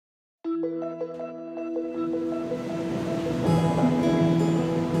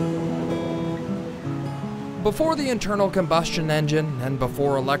Before the internal combustion engine and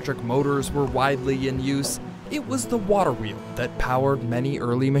before electric motors were widely in use, it was the water wheel that powered many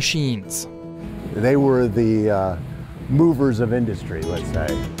early machines. They were the movers of industry, let's say.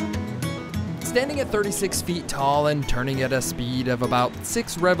 Standing at 36 feet tall and turning at a speed of about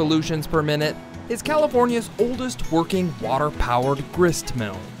 6 revolutions per minute is California's oldest working water-powered grist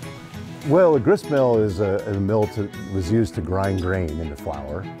mill. Well, a grist mill is a mill that was used to grind grain into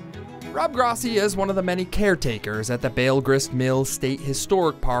flour. Rob Grossi is one of the many caretakers at the Bale Grist Mill State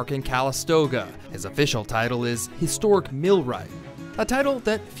Historic Park in Calistoga. His official title is Historic Millwright, a title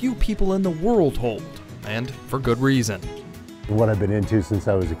that few people in the world hold, and for good reason. What I've been into since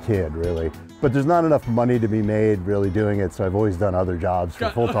I was a kid, really. But there's not enough money to be made really doing it, so I've always done other jobs for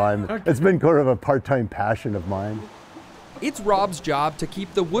full-time. It's been kind of a part-time passion of mine. It's Rob's job to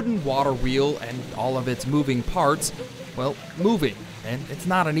keep the wooden water wheel and all of its moving parts, well, moving. And it's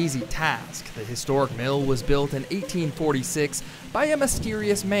not an easy task. The historic mill was built in 1846 by a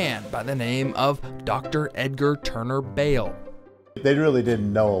mysterious man by the name of Dr. Edgar Turner Bale. They really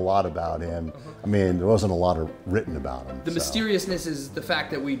didn't know a lot about him. I mean, there wasn't a lot written about him. The mysteriousness is the fact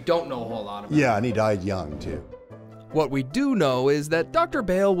that we don't know a whole lot about him. Yeah, and he died young, too. What we do know is that Dr.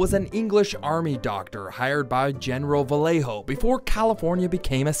 Bale was an English army doctor hired by General Vallejo before California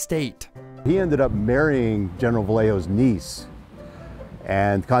became a state. He ended up marrying General Vallejo's niece,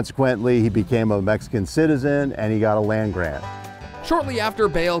 and consequently he became a Mexican citizen and he got a land grant. Shortly after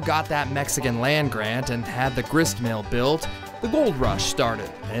Bale got that Mexican land grant and had the grist mill built, the gold rush started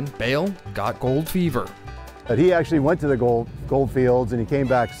and Bale got gold fever. But he actually went to the gold fields and he came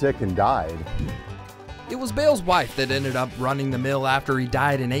back sick and died. It was Bale's wife that ended up running the mill after he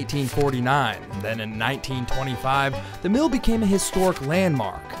died in 1849. Then in 1925, the mill became a historic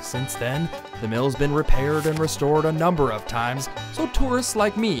landmark. Since then, the mill's been repaired and restored a number of times, so tourists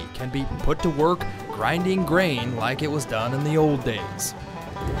like me can be put to work grinding grain like it was done in the old days.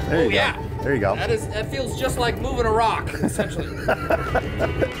 There you go. There you go. That feels just like moving a rock, essentially.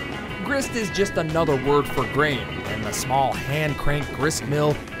 Grist is just another word for grain, and the small hand-cranked grist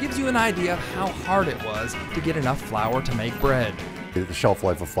mill gives you an idea of how hard it was to get enough flour to make bread. The shelf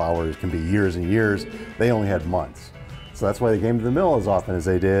life of flour can be years and years. They only had months. So that's why they came to the mill as often as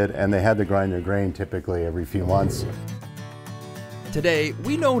they did, and they had to grind their grain typically every few months. Today,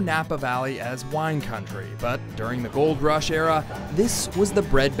 we know Napa Valley as wine country, but during the gold rush era, this was the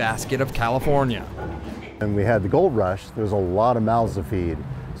breadbasket of California. And we had the gold rush, there was a lot of mouths to feed.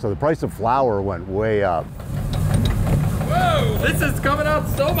 So the price of flour went way up. Whoa, this is coming out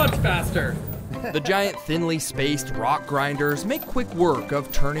so much faster. The giant thinly spaced rock grinders make quick work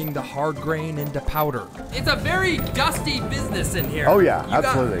of turning the hard grain into powder. It's a very dusty business in here. Oh yeah,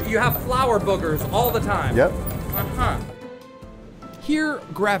 absolutely. You have flour boogers all the time. Yep. Here,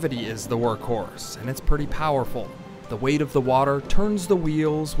 gravity is the workhorse, and it's pretty powerful. The weight of the water turns the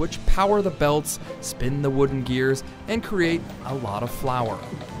wheels, which power the belts, spin the wooden gears, and create a lot of flour.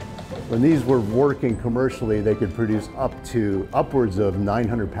 When these were working commercially, they could produce upwards of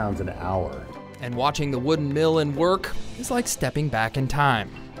 900 pounds an hour. And watching the wooden mill in work is like stepping back in time.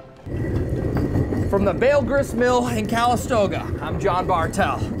 From the Bale Grist Mill in Calistoga, I'm John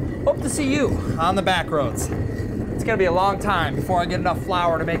Bartell. Hope to see you on the Backroads. It's gonna be a long time before I get enough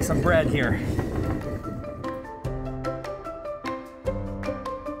flour to make some bread here.